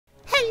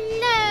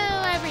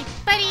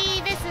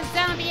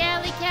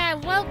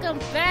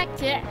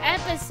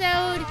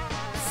episode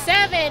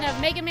 7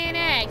 of Mega Man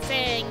X,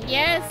 and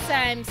yes,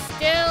 I'm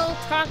still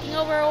talking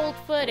over old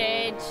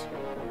footage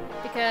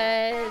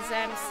because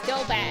I'm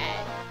still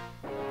bad.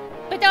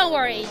 But don't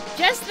worry,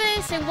 just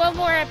this and one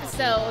more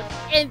episode,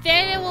 and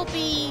then it will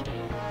be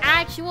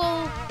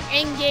actual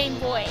in-game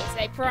voice,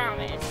 I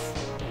promise.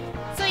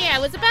 So yeah, it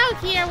was about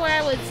here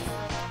where I was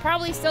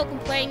probably still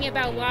complaining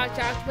about Watch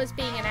Octopus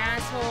being an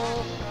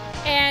asshole,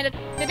 and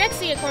the next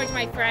thing, according to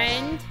my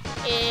friend,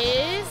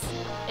 is,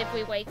 if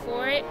we wait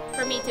for it,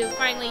 for me to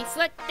finally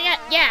select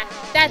that. Yeah,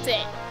 that's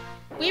it.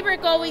 We were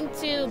going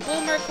to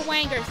Boomer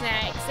Kuwanger's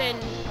next, and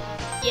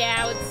yeah,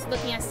 I was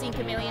looking at Steam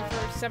Chameleon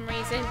for some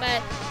reason,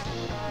 but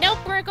nope,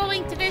 we're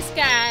going to this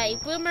guy,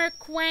 Boomer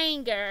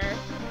Kuwanger,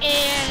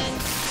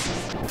 and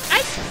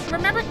I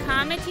remember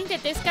commenting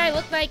that this guy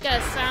looked like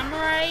a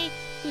samurai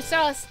who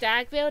saw a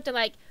stag build to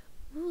like,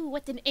 ooh,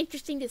 what an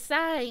interesting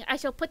design. I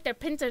shall put their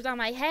pincers on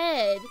my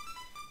head.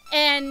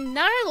 And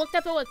now I looked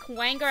up at what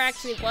Kuwanger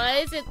actually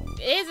was. It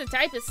is a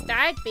type of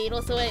stag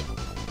beetle, so it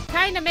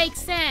kind of makes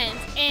sense.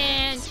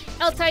 And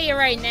I'll tell you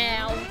right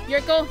now,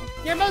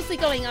 you're mostly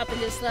going up in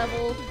this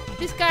level.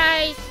 This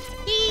guy,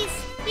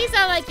 he's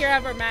not like your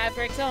other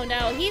Mavericks. Oh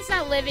no, he's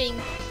not living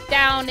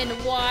down in the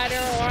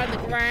water or on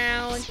the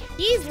ground.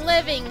 He's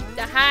living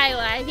the high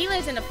life. He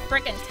lives in a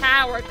frickin'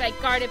 tower, like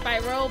guarded by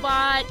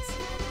robots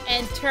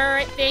and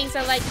turret things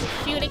that like to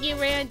shoot at you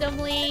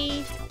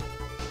randomly.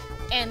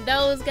 And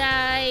those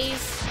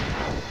guys,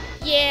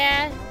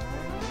 yeah,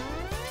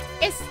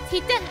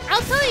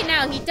 I'll tell you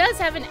now, he does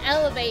have an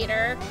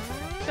elevator,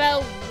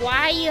 but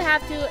why you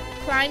have to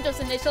climb those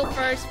initial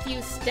first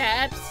few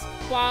steps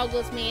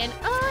boggles me. And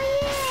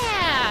oh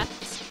yeah,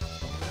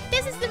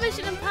 this is the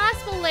Mission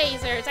Impossible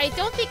lasers. I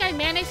don't think I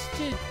managed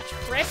to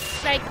trip,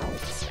 like,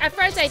 at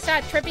first I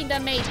thought tripping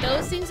them made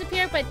those things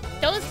appear, but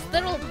those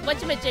little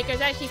whatchamajiggers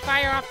actually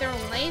fire off their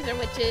own laser,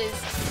 which is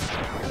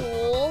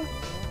cool.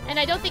 And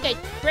I don't think I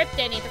tripped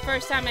any the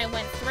first time I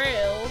went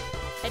through.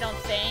 I don't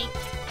think.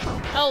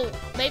 Oh,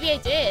 maybe I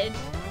did.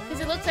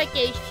 Because it looks like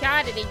they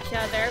shot at each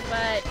other,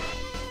 but...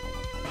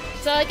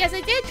 So I guess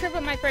I did trip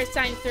on my first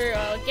time through.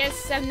 I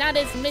guess I'm not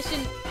as mission...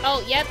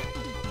 Oh, yep.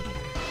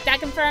 That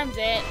confirms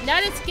it.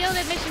 Not as skilled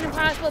at Mission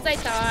Impossible as I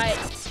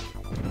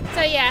thought.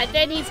 So yeah,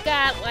 then he's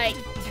got, like,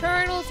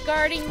 turtles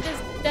guarding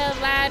the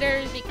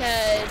ladders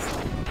because,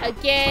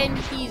 again,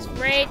 he's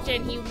rich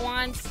and he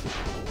wants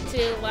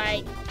to,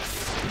 like...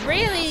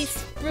 really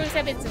spruce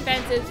up its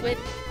defenses with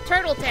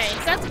turtle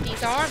tanks. That's what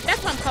these are.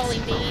 That's what I'm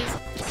calling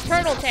these.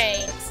 Turtle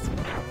tanks.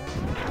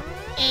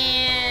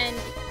 And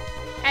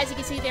as you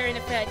can see, they're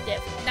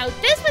ineffective. Now,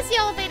 this was the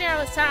elevator I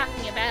was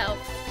talking about.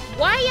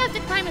 Why you have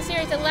to climb a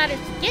series of ladders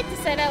to get to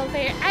said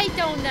elevator, I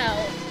don't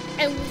know.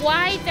 And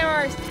why there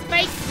are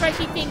spiked,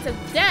 crushy things of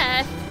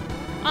death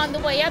on the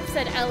way up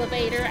said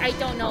elevator, I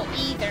don't know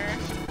either.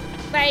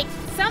 Like,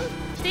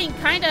 something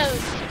kind of...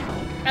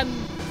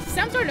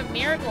 some sort of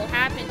miracle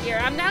happened here.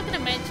 I'm not going to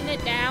mention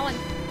it now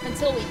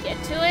until we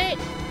get to it,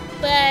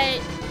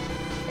 but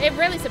it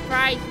really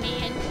surprised me,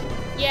 and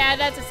yeah,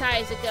 that's as high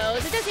as it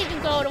goes. It doesn't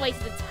even go all the way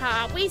to the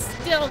top. We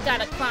still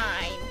gotta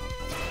climb.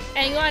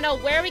 And you wanna know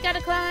where we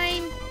gotta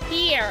climb?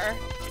 Here.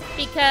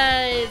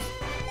 Because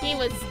he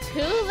was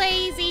too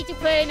lazy to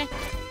put in...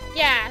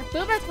 Yeah,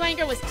 Boomer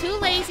Kuwanger was too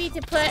lazy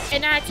to put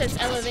an access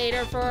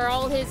elevator for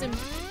all his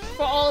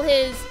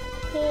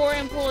poor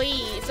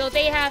employees, so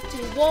they have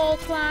to wall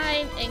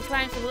climb and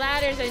climb some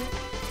ladders, and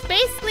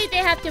basically they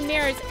have to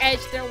mirror's edge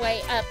their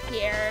way up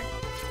here,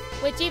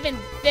 which even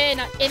then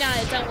in on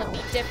its own would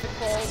be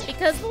difficult,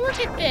 because look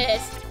at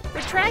this,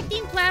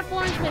 retracting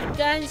platforms with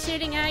guns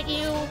shooting at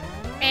you,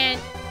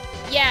 and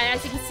yeah,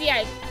 as you can see,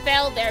 I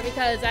fell there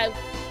because I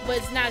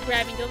was not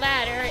grabbing the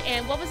ladder.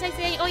 And what was I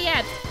saying? Oh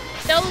yeah,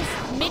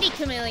 those mini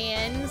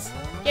chameleons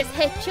just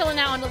chilling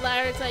out on the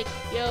ladder. It's like,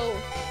 yo,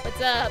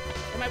 what's up?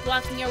 Am I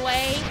blocking your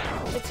way?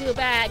 It's too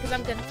bad,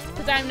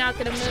 because I'm not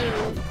gonna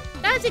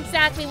move. That's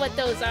exactly what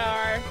those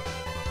are.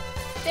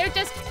 They're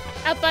just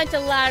a bunch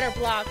of ladder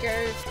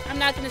blockers. I'm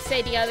not gonna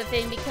say the other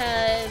thing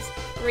because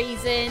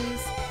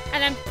reasons.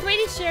 And I'm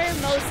pretty sure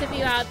most of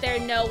you out there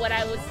know what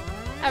I was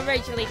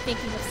originally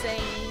thinking of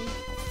saying.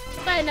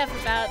 But enough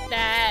about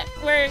that.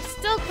 We're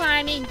still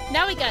climbing.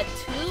 Now we got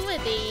 2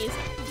 of these.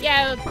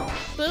 Yeah,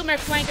 Boomer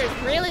Kuwanger's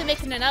really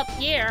mixing it up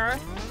here.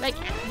 Like,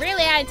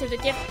 really adding to the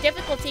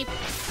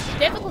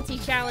difficulty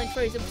challenge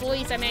for his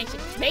employees. I managed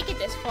to make it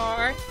this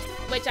far,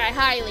 which I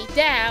highly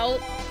doubt,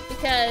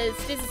 because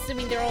this is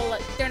assuming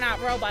they're not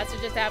robots,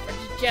 they're just average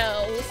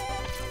Joes.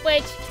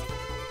 Which,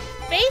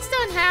 based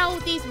on how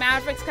these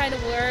Mavericks kind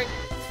of work,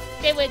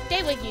 they would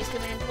use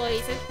human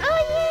employees. And,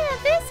 oh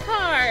yeah, this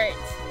heart.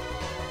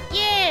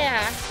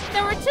 Yeah,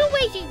 there were 2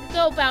 ways you could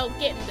go about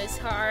getting this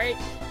heart.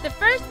 The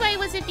first way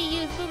was if you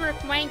used Boomer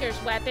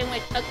Kuwanger's weapon,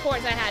 which of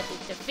course I had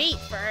to defeat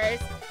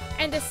first.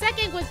 And the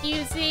second was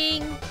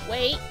using,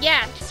 the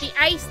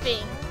ice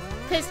thing.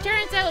 Because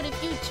turns out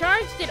if you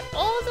charged it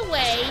all the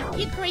way,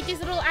 you create this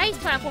little ice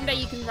platform that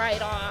you can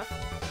ride off.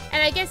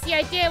 And I guess the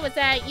idea was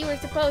that you were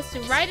supposed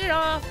to ride it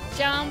off,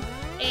 jump,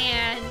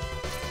 and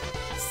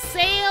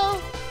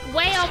sail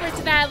way over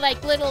to that,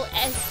 like, little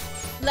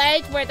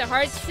ledge where the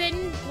heart's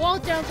sitting, wall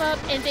jump up,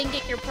 and then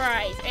get your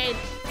prize. And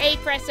hey,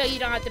 presto, you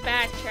don't have to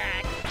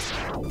backtrack.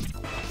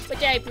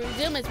 Which I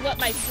presume is what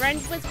my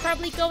friend was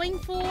probably going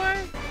for.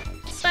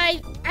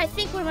 But I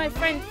think what my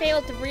friend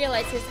failed to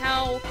realize is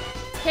how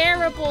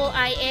terrible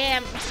I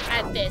am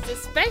at this.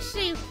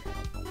 Especially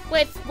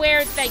with where,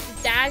 like,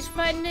 the dash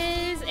button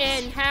is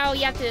and how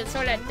you have to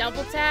sort of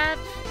double tap.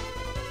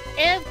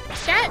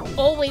 That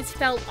always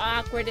felt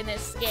awkward in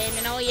this game,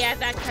 and oh yeah,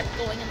 that kept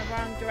going in the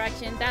wrong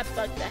direction. That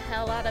bugged the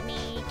hell out of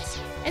me.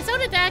 And so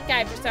did that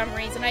guy for some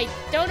reason. I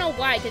don't know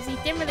why, because he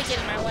didn't really get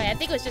in my way. I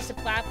think it was just a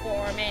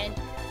platform, and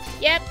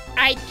yep,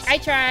 I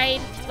tried.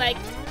 Like,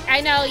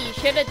 I know you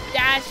should have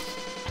dashed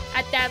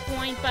at that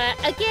point, but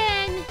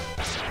again,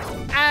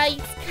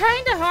 it's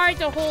kind of hard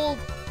to hold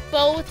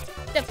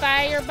both the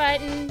fire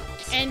button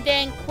and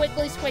then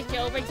quickly switch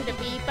over to the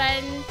B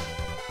button.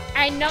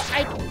 I know,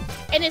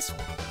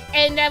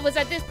 and that was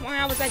at this point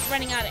I was like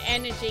running out of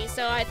energy,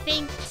 so I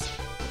think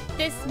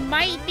this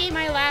might be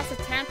my last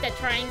attempt at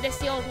trying this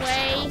the old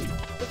way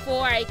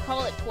before I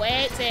call it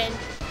quits. And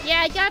yeah,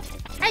 I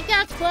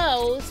got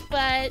close,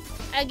 but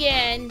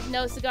again,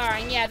 no cigar.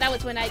 And yeah, that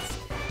was when I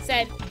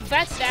said,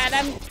 "Fuck that!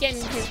 I'm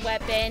getting his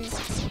weapon,"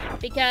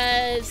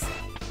 because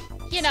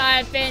you know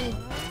I've been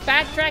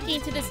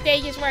backtracking to the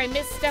stages where I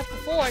missed stuff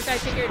before, so I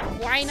figured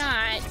why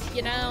not,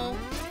 you know.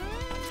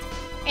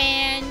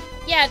 And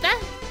yeah,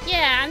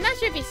 I'm not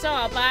sure if you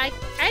saw, but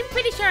I'm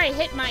pretty sure I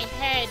hit my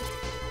head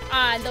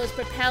on those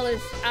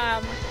propellers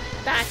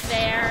back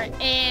there,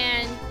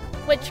 and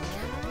which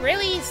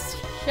really is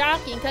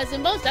shocking because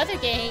in most other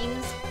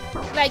games,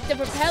 like the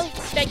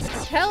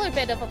propeller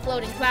bit of a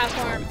floating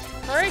platform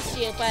hurts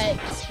you, but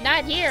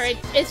not here.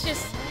 It's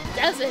just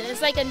doesn't.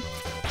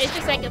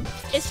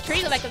 It's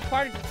treated like a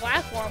part of the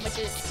platform, which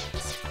is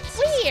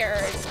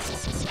weird.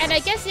 And I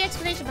guess the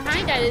explanation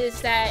behind that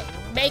is that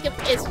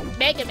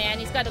Megaman,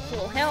 he's got a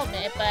cool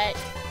helmet, but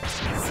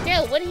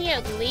still, wouldn't he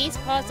at least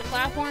cause the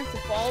platform to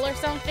fall or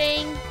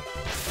something?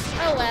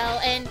 Oh well,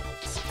 and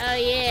oh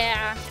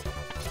yeah,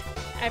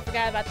 I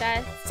forgot about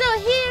that. So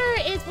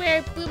here is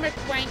where Boomer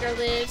Kuwanger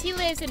lives. He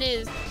lives in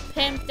his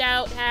pimped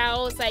out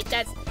house, like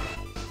that's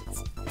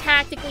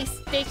tactically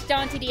stitched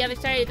onto the other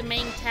side of the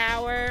main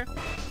tower.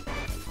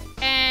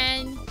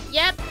 And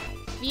yep,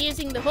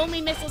 using the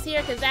homing missiles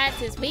here because that's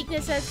his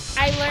weakness, as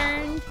I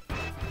learned,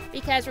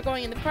 because we're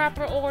going in the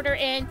proper order.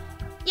 And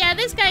yeah,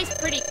 this guy's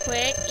pretty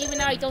quick, even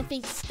though I don't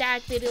think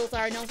stack videos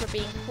are known for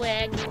being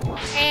quick.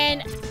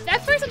 And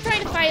at first I'm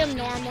trying to fight him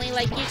normally,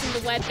 like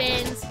using the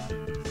weapons,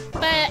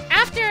 but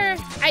after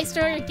I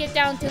started to get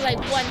down to like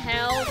 1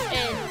 health,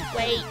 and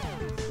wait,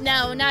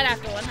 no, not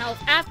after 1 health,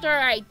 after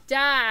I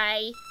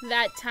die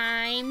that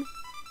time,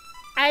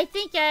 I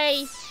think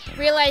I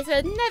realized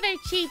another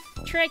cheap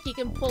trick you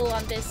can pull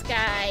on this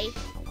guy.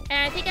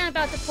 And I think I'm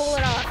about to pull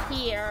it off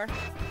here.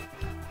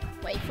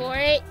 Wait for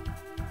it.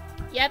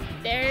 Yep,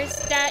 there's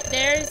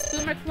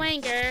Boomer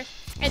Kuwanger.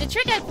 And the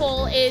trick I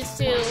pull is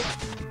to,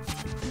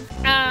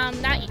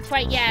 not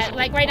quite yet.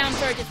 Like right now I'm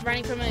sort of just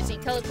running from him as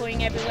he's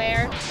teleporting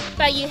everywhere.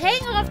 But you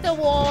hang off the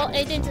wall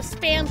and then just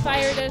spam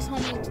fire those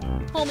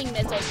homing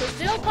missiles. So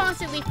they'll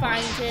constantly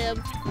find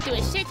him, do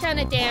a shit ton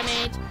of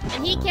damage,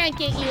 and he can't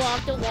get you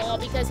off the wall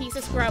because he's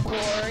a scrub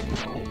lord.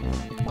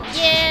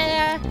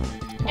 Yeah.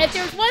 If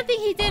there's one thing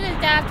he didn't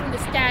adapt from the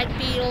Stag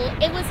Beetle,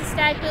 it was the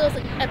Stag Beetle's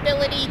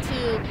ability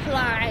to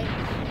climb.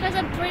 Because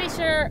I'm pretty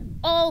sure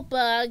all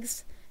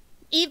bugs,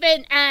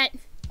 even at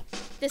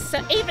the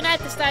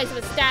size of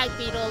a Stag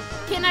Beetle,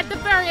 can at the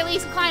very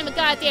least climb a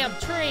goddamn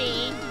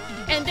tree.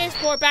 And this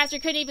poor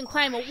bastard couldn't even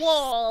climb a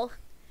wall.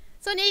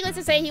 So needless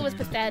to say, he was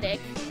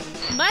pathetic.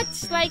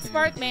 Much like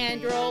Spark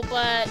Mandrill,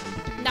 but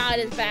not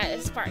as bad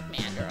as Spark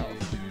Mandrill.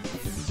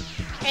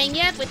 And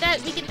yep, with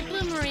that, we get the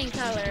boomerang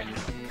color.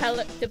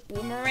 The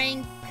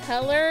boomerang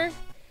color?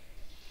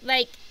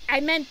 Like, I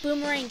meant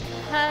boomerang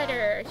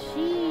cutter.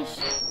 Sheesh.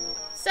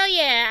 So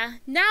yeah,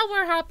 now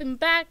we're hopping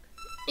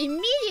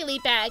immediately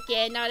back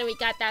in, now that we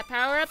got that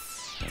power up,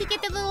 to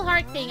get the little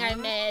heart thing I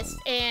missed.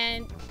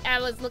 And I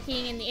was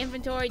looking in the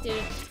inventory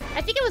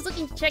I think I was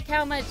looking to check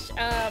how much,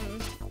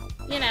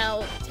 you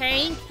know,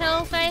 tank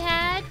health I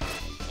had.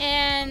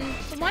 And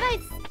from what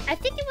I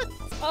think it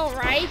was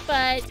alright,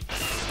 but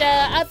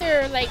the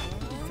other, like,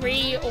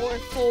 3 or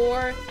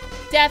 4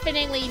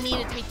 definitely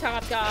needed to be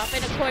topped off.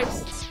 And of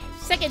course,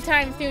 second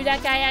time through,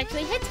 that guy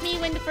actually hits me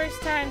when the first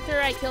time through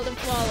I killed him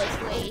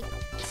flawlessly.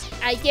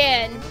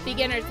 Again,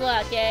 beginner's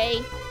luck,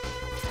 eh?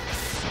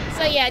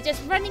 So yeah,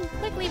 just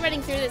quickly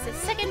running through this a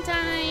second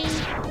time.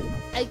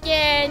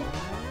 Again,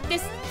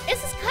 this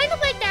is kind of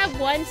like that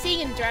one scene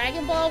in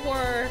Dragon Ball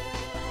where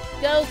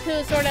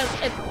Goku sort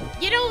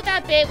of, you know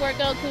that bit where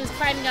Goku's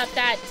climbing up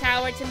that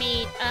tower to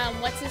meet,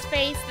 what's his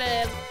face?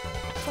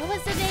 What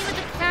was the name of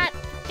the cat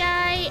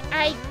guy?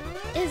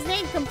 His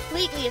name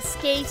completely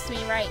escapes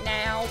me right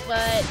now,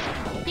 but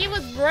he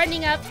was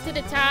running up to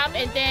the top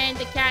and then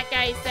the cat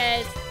guy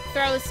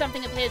throws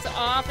something of his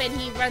off and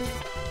he runs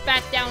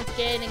back down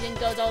again and then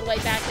goes all the way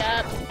back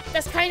up.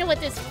 That's kind of what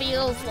this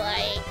feels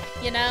like,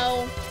 you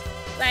know?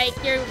 Like,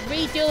 you're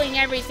redoing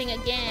everything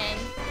again,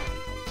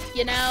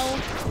 you know?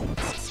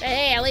 But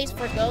hey, at least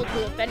for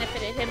Goku, it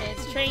benefited him in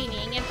his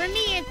training. And for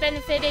me, it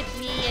benefited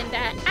me in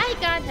that I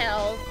got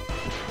health.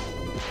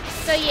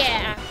 So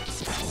yeah.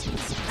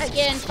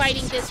 Again,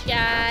 fighting this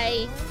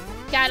guy.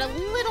 Got a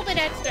little bit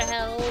extra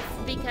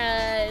health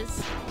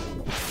because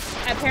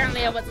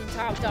apparently I wasn't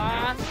topped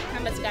off. I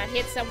must have got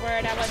hit somewhere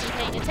and I wasn't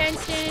paying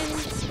attention.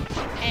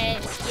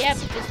 And yep,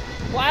 just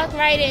walk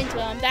right into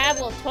him. That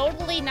will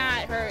totally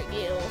not hurt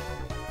you.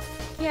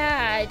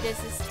 God,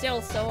 this is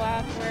still so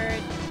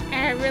awkward. And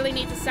I really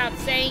need to stop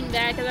saying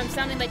that because I'm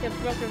sounding like a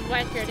broken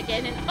record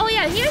again. And oh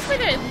yeah, here's where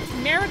the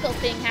miracle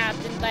thing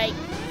happened. Like,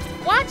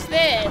 watch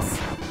this.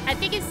 I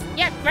think it's,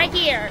 yep, right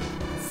here.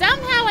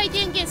 Somehow I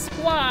didn't get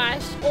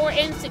squashed or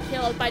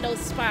insta-killed by those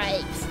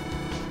spikes.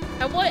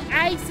 And what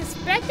I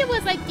suspect it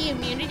was like the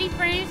immunity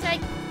frames like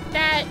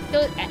that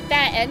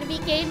enemy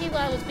gave me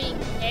while I was being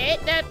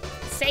hit that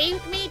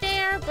saved me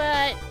there,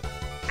 but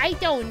I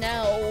don't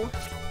know.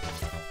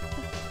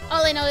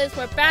 All I know is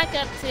we're back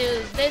up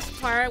to this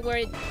part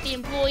where the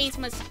employees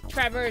must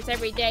traverse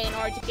every day in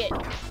order to get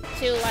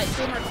to like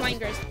Boomer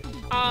Kuwanger's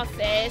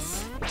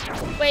office,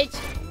 which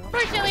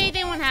fortunately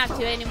they won't have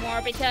to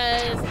anymore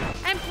because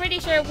I'm pretty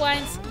sure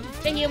once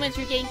the humans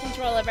regain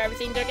control of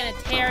everything, they're gonna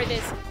tear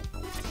this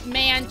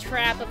man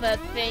trap of a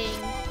thing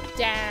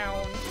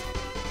down.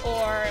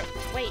 Or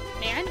wait,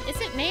 man? Is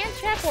it man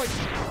trap or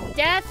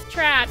death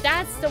trap?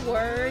 That's the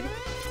word.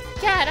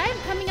 God, I'm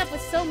coming up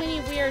with so many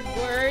weird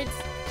words.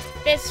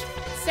 This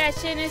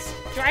session is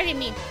driving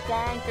me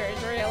bonkers,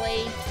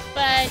 really.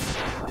 But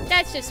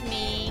that's just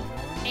me.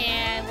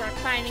 And we're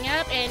climbing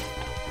up, and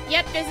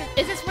yep,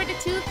 is this where the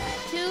two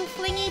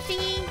flingy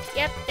thingy?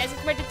 Yep, this is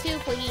where the two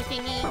flingy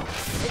thingy.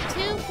 The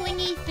two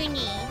flingy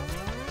thingy.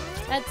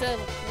 That's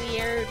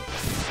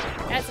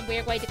a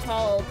weird way to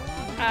call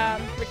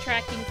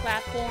retracting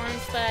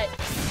platforms, but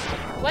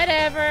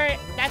whatever.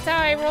 That's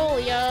how I roll,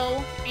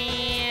 yo.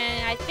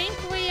 And I think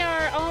we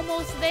are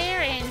almost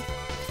there, and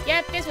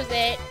yep, this was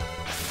it.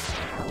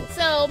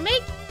 So,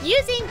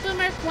 using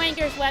Boomer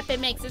Kuwanger's weapon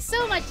makes it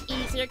so much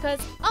easier, because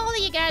all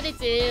you gotta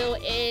do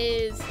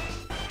is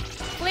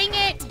fling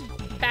it,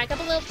 back up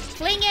a little,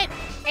 fling it,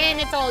 and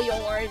it's all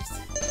yours.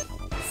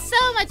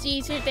 So much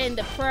easier than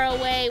the pro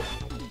way,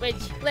 which,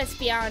 let's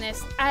be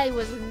honest, I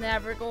was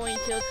never going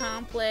to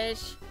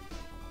accomplish.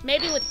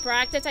 Maybe with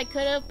practice I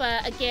could have,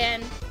 but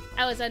again,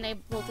 I was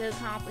unable to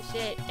accomplish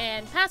it.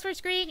 And password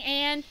screen,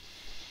 and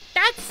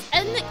that's,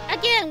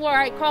 again, where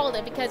I called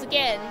it, because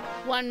again,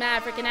 one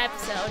Maverick an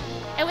episode.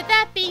 And with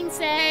that being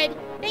said,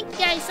 thank you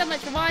guys so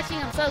much for watching.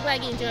 I'm so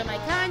glad you enjoyed my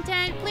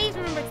content. Please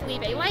remember to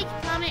leave a like,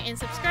 comment, and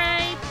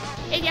subscribe.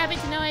 If you happen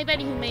to know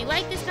anybody who may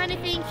like this kind of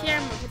thing, share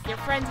them with your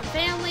friends and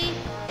family.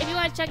 If you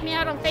want to check me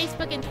out on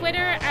Facebook and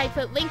Twitter, I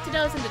put links to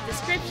those in the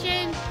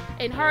description.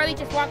 And Harley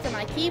just walked on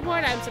my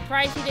keyboard. I'm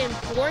surprised she didn't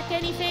fork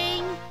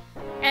anything.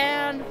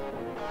 And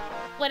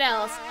what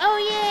else? Oh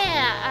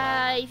yeah,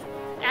 I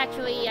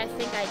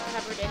think I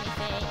covered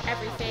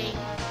everything.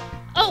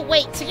 Oh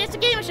wait, suggest a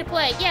game I should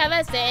play. Yeah,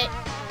 that's it.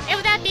 And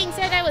with that being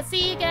said, I will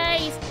see you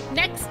guys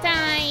next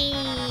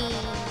time.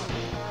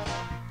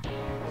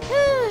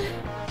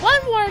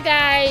 One more,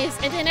 guys,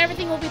 and then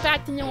everything will be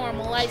back to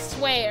normal, I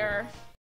swear.